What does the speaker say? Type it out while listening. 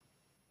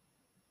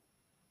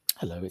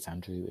Hello, it's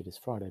Andrew. It is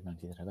Friday,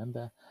 19th of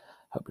November.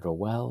 Hope you're all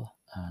well.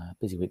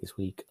 Busy week this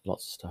week.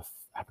 Lots of stuff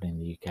happening in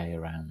the UK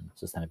around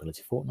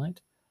Sustainability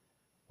Fortnight.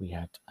 We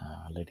had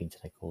a lady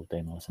today called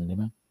Dame Alison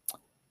Nimmer,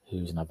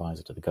 who's an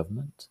advisor to the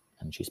government,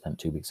 and she spent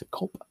 2 weeks at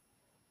COP,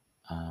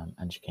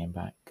 and she came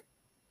back.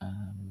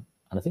 And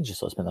I think she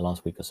sort of spent the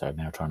last week or so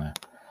now trying to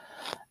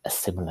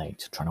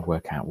assimilate, trying to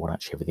work out what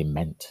actually everything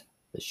meant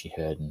that she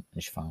heard and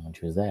she found when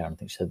she was there. And I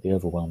think she said the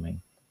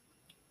overwhelming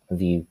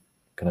view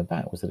coming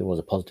back was that it was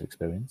a positive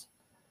experience,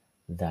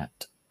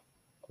 that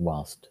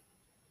whilst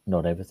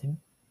not everything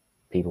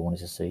people wanted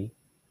to see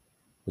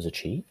was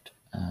achieved,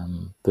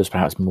 there's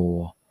perhaps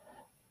more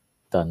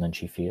done than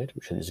she feared,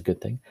 which is a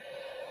good thing.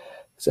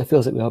 So it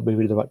feels like we are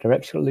moving in the right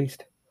direction at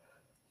least,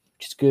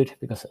 which is good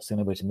because that's the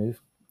only way to move,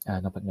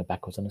 not putting it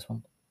backwards on this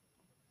one.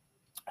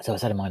 So I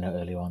said in my note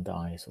earlier on that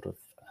I sort of,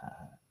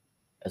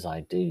 as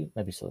I do,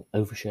 maybe sort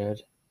of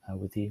overshared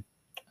with you,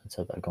 and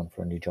so that I've gone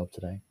for a new job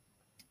today,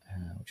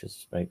 which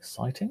is very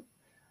exciting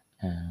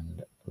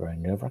and very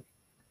nerve-wracking,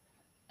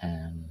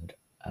 and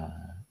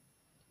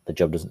the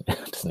job doesn't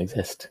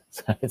exist.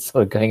 So it's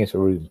sort of going into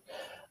a room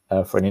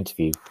for an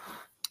interview,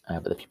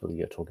 but the people that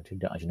you're talking to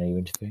don't actually know you're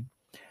interviewing.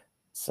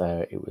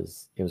 So it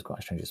was quite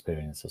a strange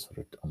experience of sort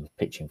of almost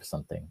pitching for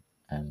something,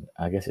 and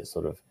I guess it's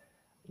sort of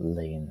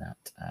laying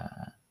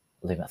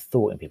that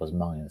thought in people's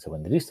minds. So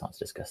when they do start to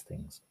discuss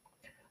things,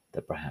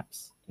 that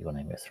perhaps your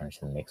name gets thrown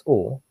into the mix,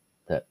 or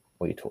that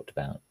what you talked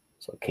about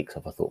sort of kicks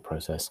off a thought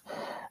process,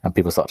 and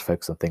people start to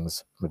focus on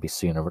things maybe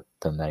sooner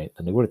than they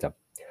would have done.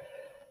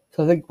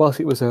 So I think whilst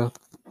it was a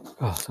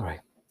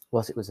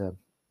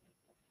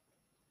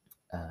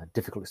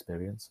difficult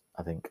experience,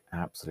 I think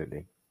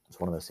absolutely it's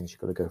one of those things you've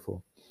got to go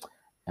for,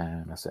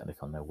 and I certainly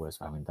feel no worse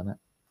for having done it.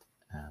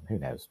 Who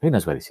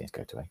knows where these things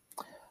go to, eh?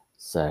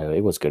 So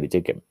it was good. It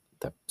did get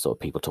the sort of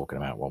people talking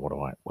about, well, what do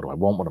I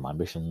want? What are my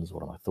ambitions?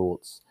 What are my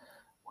thoughts?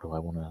 What do I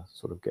want to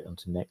sort of get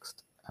into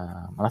next?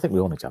 And I think we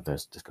all need to have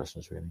those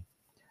discussions, really.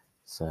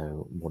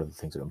 So what are the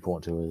things that are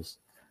important to us?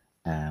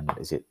 And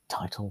is it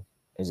title?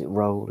 Is it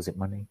role? Is it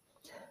money?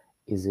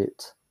 Is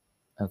it?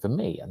 And for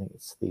me, I think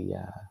it's the.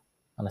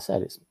 And I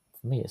said it's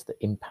for me, it's the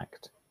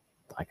impact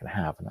that I can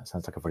have, and that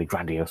sounds like a very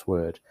grandiose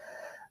word.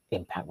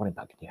 Impact. What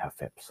impact can you have,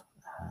 Phipps?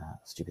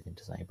 Stupid thing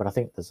to say, but I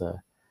think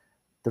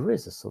there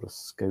is a sort of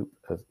scope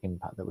of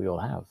impact that we all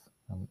have.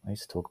 I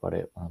used to talk about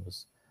it when I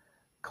was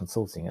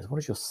consulting. As what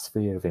is your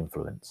sphere of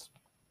influence?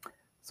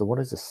 So what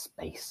is the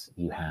space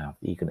you have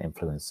that you can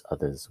influence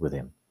others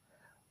within?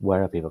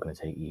 Where are people going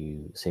to take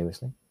you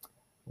seriously?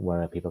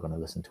 Where are people going to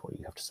listen to what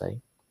you have to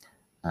say?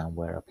 And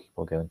where are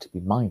people going to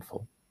be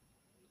mindful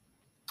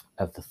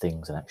of the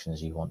things and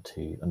actions you want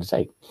to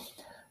undertake?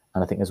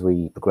 And I think as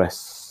we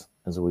progress,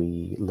 as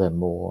we learn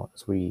more,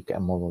 as we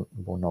get more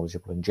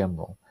knowledgeable in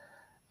general,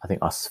 I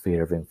think our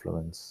sphere of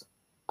influence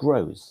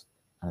grows,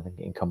 and I think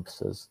it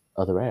encompasses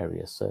other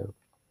areas. So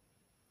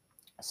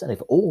certainly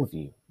for all of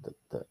you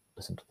that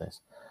listen to this,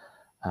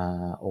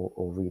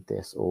 or read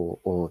this,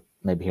 or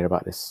maybe hear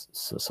about this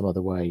some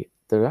other way,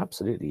 there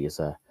absolutely is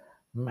a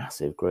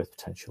massive growth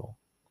potential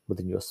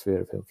within your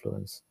sphere of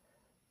influence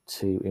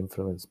to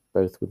influence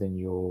both within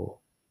your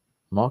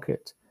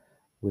market,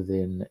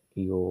 within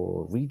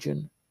your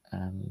region,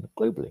 and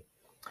globally.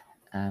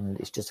 And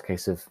it's just a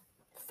case of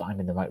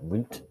finding the right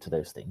route to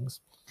those things,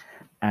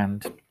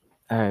 and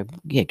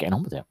getting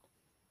on with it.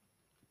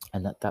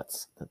 And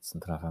that's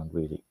something I found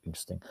really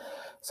interesting.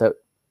 So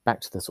back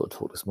to the sort of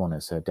talk this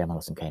morning. So Dame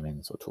Alison came in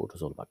and sort of talked to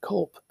us all about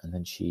COP, and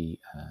then she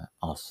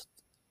asked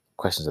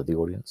questions of the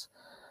audience,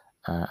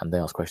 and they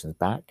asked questions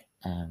back,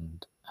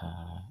 and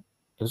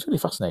it was really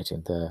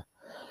fascinating. The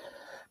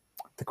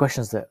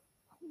questions that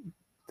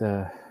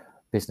the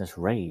business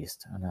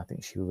raised, and I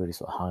think she really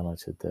sort of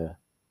highlighted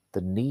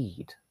the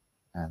need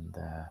and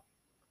the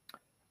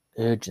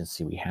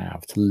urgency we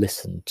have to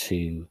listen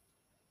to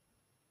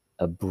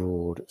a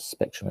broad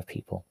spectrum of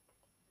people.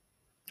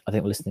 I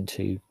think listening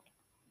to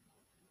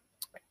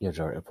your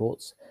direct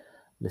reports,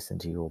 listening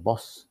to your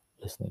boss,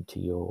 listening to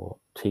your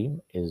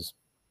team is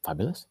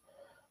fabulous,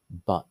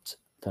 but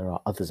there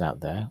are others out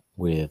there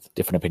with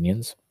different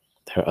opinions.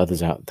 There are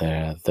others out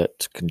there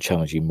that can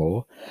challenge you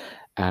more,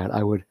 and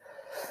I would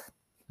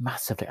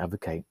massively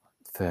advocate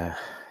for,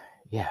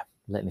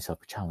 letting yourself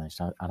be challenged.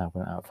 And I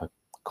went out for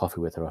coffee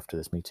with her after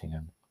this meeting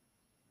and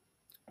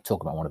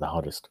talk about one of the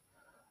hardest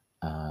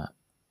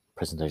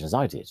presentations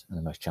I did and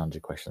the most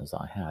challenging questions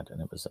that I had,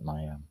 and it was at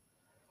my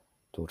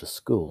daughter's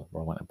school,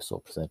 where I went and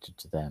sort of presented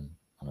to them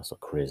on a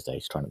sort of careers day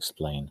to try and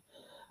explain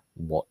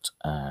what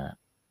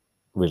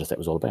real estate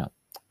was all about,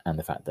 and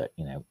the fact that,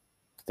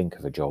 think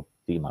of a job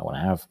that you might want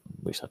to have,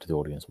 reach out to the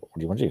audience, what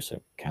do you want to do?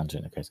 So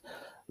accountant, okay, so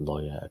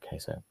lawyer, okay,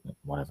 so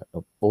whatever,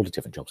 all the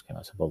different jobs came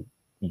out. I said, well,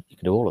 you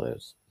can do all of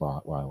those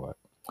where I work.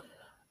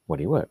 Where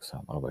do you work?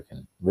 So I work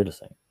in real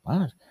estate.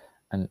 Right.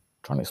 And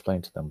trying to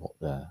explain to them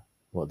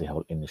what the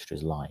whole industry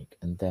is like.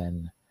 And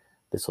then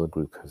this sort of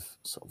group of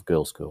sort of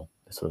girls' school,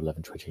 this sort of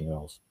 11 to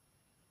 18-year-olds,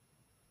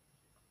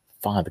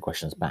 fired the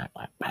questions back,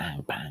 like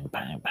bang, bang,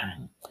 bang,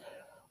 bang.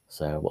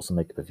 So what's the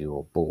makeup of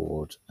your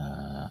board?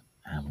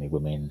 how many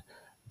women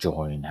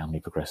join, how many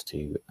progress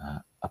to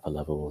upper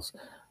levels,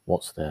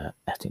 what's the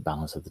ethnic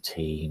balance of the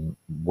team,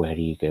 where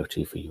do you go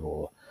to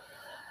for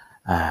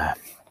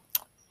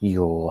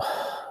your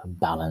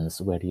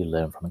balance, where do you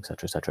learn from,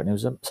 etc., etc. And it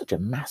was such a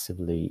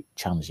massively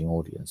challenging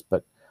audience,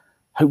 but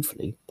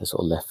hopefully they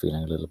sort of left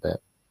feeling a little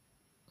bit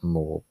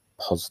more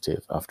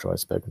positive after I'd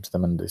spoken to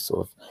them, and this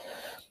sort of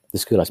the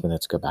school asked me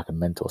to go back and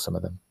mentor some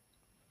of them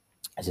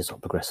as they sort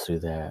of progress through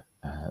their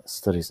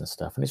studies and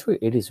stuff. And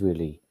it is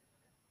really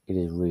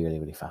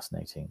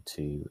fascinating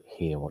to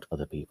hear what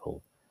other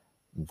people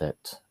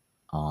that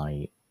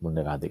I will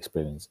never have the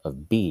experience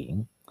of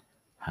being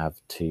have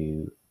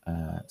to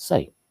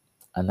say,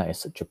 and that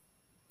is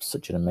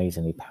such an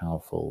amazingly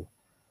powerful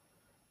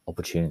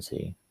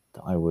opportunity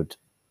that I would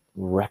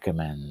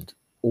recommend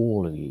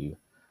all of you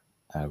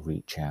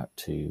reach out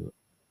to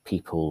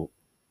people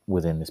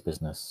within this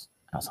business,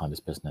 outside this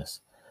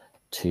business,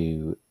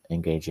 to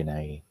engage in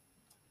a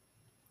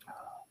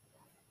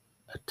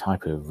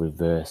type of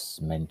reverse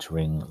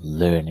mentoring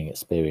learning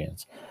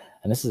experience.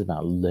 And this is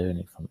about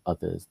learning from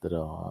others that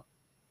are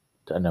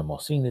no more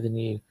senior than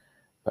you,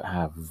 but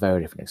have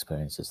very different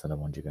experiences than the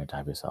ones you're going to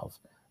have yourself.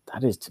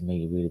 That is, to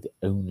me, really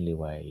the only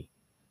way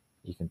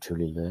you can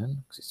truly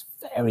learn, because it's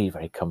very,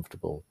 very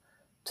comfortable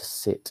to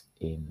sit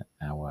in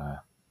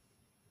our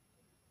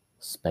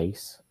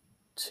space,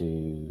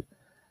 to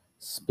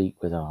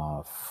speak with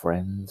our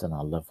friends and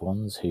our loved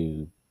ones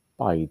who,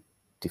 by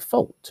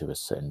default to a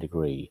certain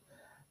degree,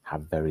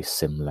 have very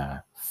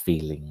similar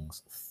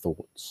feelings,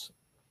 thoughts,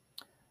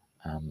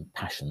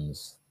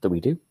 passions that we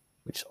do,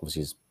 which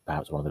obviously is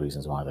perhaps one of the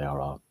reasons why they are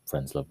our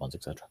friends, loved ones,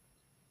 etc.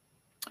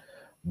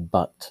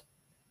 But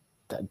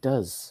that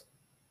does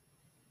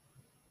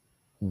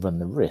run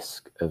the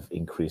risk of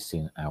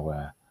increasing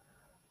our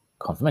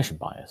confirmation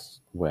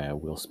bias, where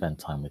we'll spend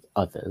time with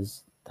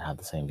others that have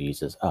the same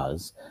views as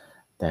us,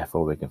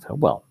 therefore we can feel,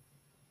 well,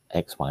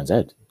 X, Y, and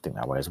Z think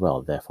that way as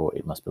well, therefore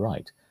it must be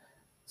right.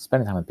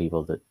 Spending time with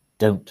people that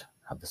don't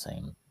have the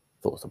same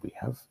thoughts that we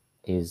have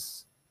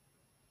is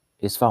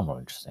far more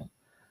interesting.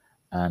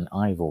 And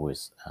I've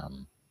always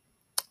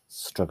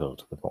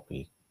struggled with what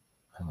we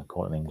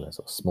call it in English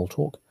sort of small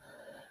talk.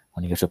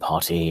 When you go to a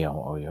party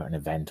or you're at an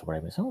event or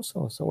whatever, you say, oh,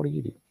 so what do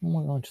you do? Oh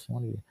my God, interesting,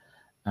 what do you do?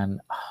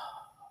 And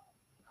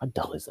how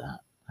dull is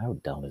that? How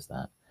dull is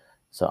that?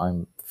 So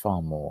I'm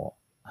far more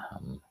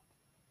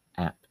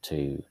apt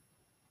to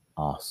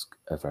ask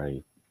a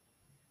very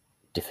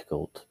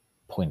difficult,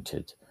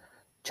 pointed,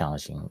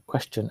 challenging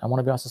question. I want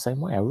to be asked the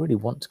same way. I really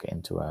want to get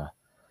into a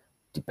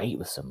debate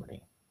with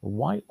somebody.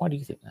 Why do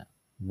you think that?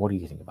 What do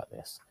you think about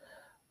this?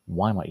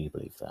 Why might you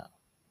believe that?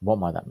 What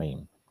might that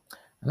mean?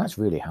 And that's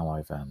really how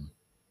I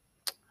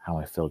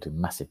filled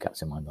in massive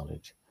gaps in my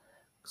knowledge.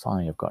 Because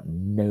I have got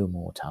no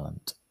more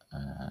talent,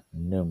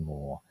 no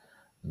more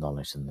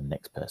knowledge than the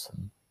next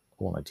person.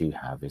 All I do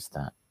have is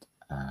that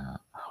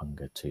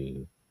hunger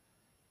to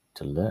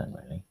learn,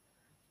 really.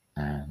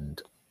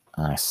 And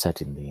I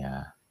said in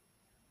the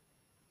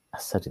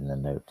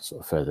note,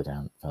 sort of further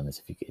down on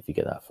this, if you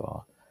get that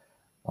far,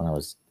 when I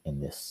was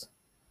in this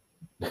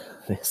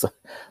this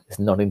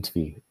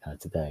non-interview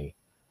today,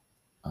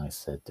 I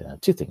said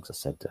two things. I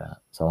said,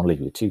 so I want to leave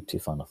you with two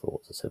final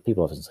thoughts. I said,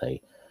 people often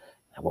say,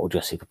 what would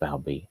your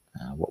superpower be?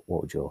 What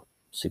would your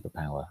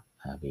superpower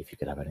be if you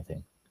could have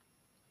anything?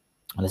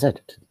 And I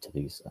said to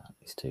these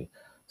two,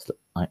 so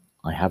I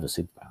have a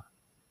superpower.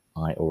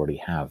 I already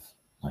have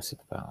my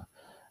superpower.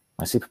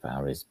 My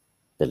superpower is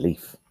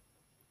belief.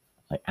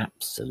 I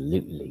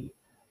absolutely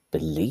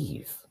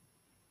believe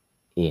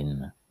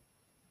in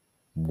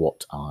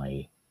what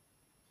I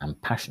am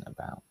passionate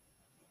about.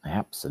 I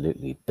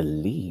absolutely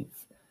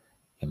believe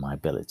in my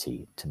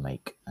ability to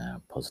make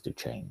positive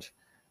change.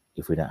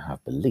 If we don't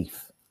have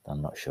belief, then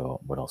I'm not sure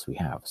what else we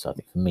have. So I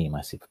think for me,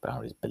 my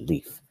superpower is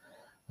belief.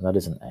 And that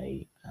isn't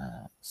a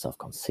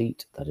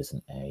self-conceit. That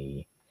isn't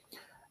an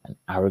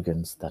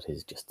arrogance. That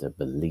is just a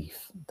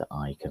belief that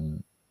I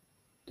can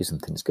do some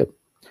things good.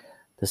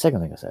 The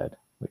second thing I said,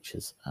 which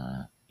is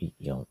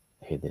you'll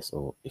hear this,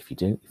 or if you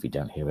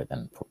don't hear it,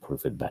 then probably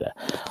for the better,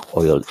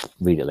 or you'll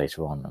read it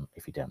later on.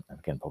 If you don't, then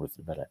again, probably for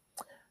the better.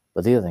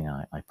 But the other thing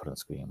I put on the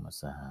screen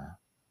was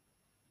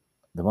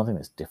the one thing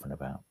that's different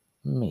about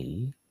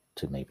me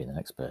to maybe the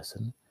next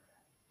person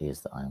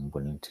is that I'm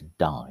willing to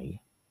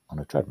die on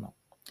a treadmill.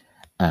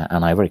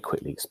 And I very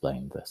quickly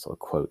explained the sort of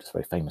quote, it's a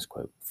very famous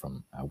quote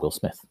from Will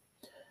Smith,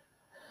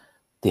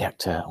 the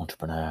actor,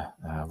 entrepreneur,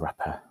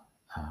 rapper,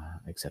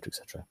 etc.,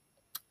 etc.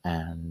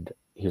 And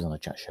he was on the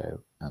chat show,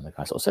 and the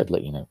guy sort of said,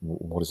 look,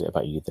 what is it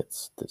about you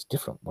that's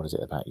different? What is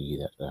it about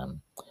you that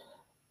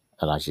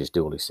allows you to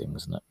do all these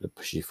things and that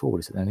pushes you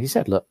forward? And he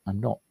said, look, I'm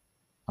not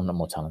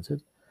more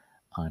talented.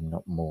 I'm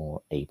not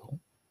more able.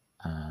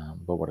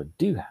 But what I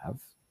do have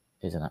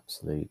is an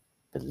absolute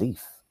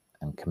belief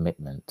and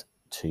commitment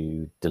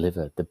to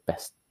deliver the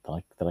best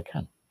that I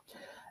can.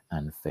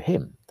 And for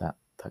him, that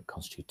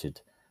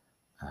constituted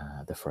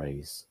the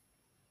phrase,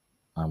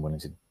 I'm willing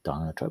to die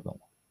on a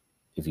treadmill.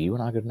 If you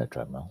and I get on a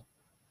treadmill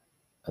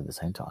at the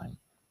same time,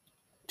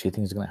 two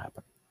things are going to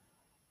happen.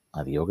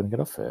 either you're going to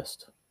get off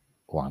first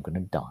or I'm going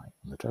to die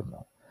on the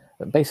treadmill.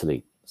 But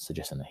basically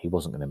suggesting that he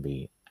wasn't going to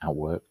be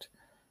outworked.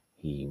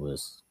 He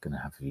was going to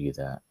have a view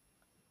that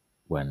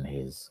when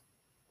his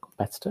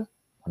competitor,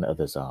 when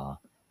others are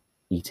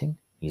eating,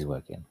 he's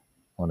working.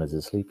 When others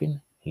are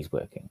sleeping, he's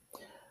working.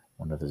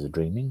 When others are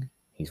dreaming,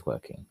 he's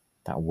working.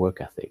 That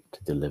work ethic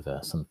to deliver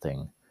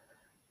something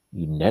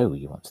you know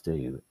you want to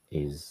do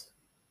is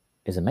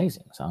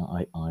amazing.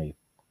 So I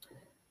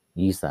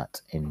use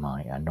that in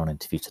my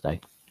non-interview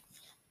today,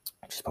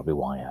 which is probably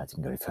why I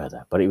didn't go any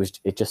further. But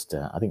it just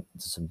I think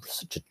there's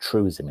such a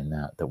truism in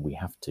that we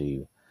have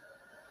to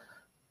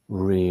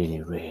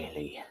really,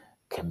 really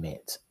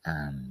commit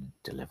and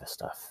deliver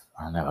stuff.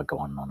 I know I go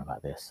on and on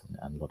about this,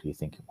 and a lot of you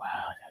thinking, wow,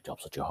 a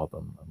job's a job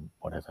and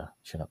whatever,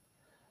 shut up.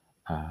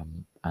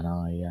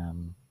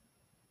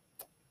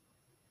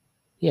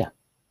 Yeah,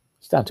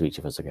 it's down to each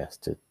of us, I guess,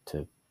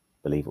 to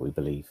believe what we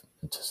believe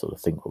and to sort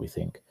of think what we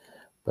think.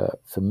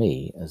 But for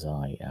me, as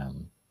I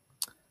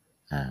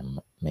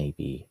am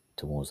maybe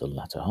towards the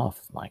latter half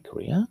of my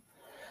career,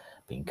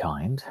 being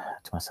kind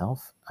to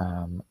myself,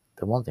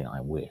 the one thing I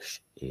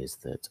wish is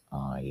that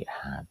I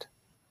had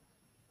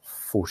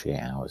 48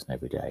 hours in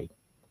every day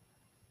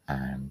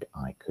and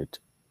I could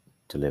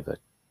deliver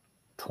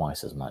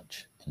twice as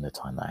much in the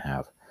time that I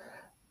have.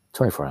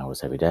 24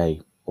 hours every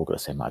day, all got the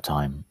same amount of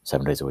time,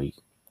 7 days a week,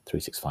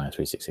 365,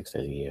 366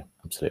 days a year,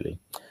 absolutely.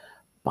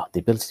 But the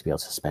ability to be able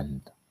to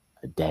spend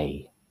a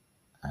day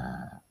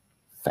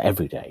for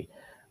every day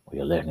where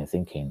you're learning and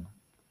thinking,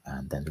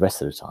 and then the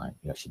rest of the time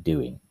you're actually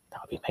doing,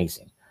 that would be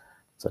amazing.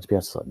 So to be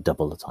able to sort of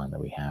double the time that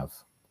we have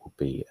would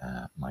be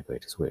my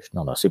greatest wish.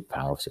 Not a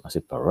superpower, obviously my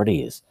superpower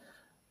already is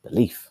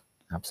belief,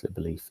 absolute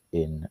belief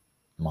in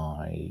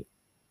my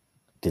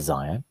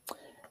desire,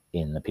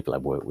 in the people I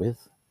work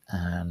with,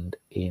 and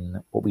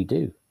in what we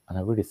do. And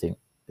I really think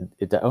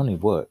that only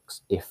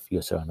works if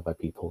you're surrounded by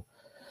people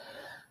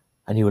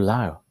and you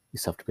allow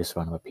yourself to be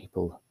surrounded by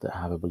people that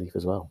have a belief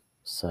as well.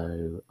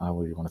 So I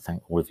really want to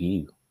thank all of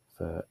you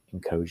for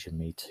encouraging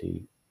me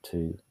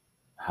to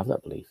have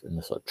that belief and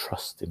the sort of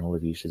trust in all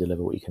of you to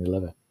deliver what you can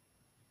deliver.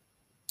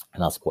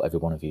 And I'll support every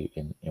one of you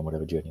in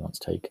whatever journey you want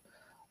to take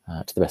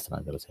to the best of my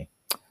ability.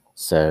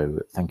 So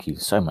thank you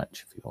so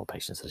much for your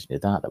patience listening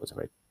to that. That was a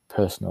very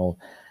personal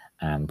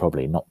and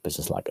probably not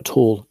business-like at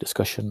all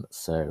discussion.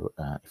 So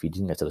if you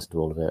didn't get to listen to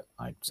all of it,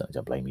 I certainly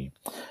don't blame you.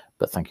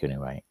 But thank you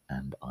anyway,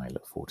 and I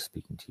look forward to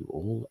speaking to you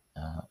all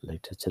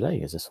later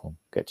today, as this will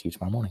get to you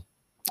tomorrow morning.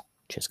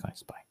 Cheers,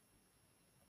 guys. Bye.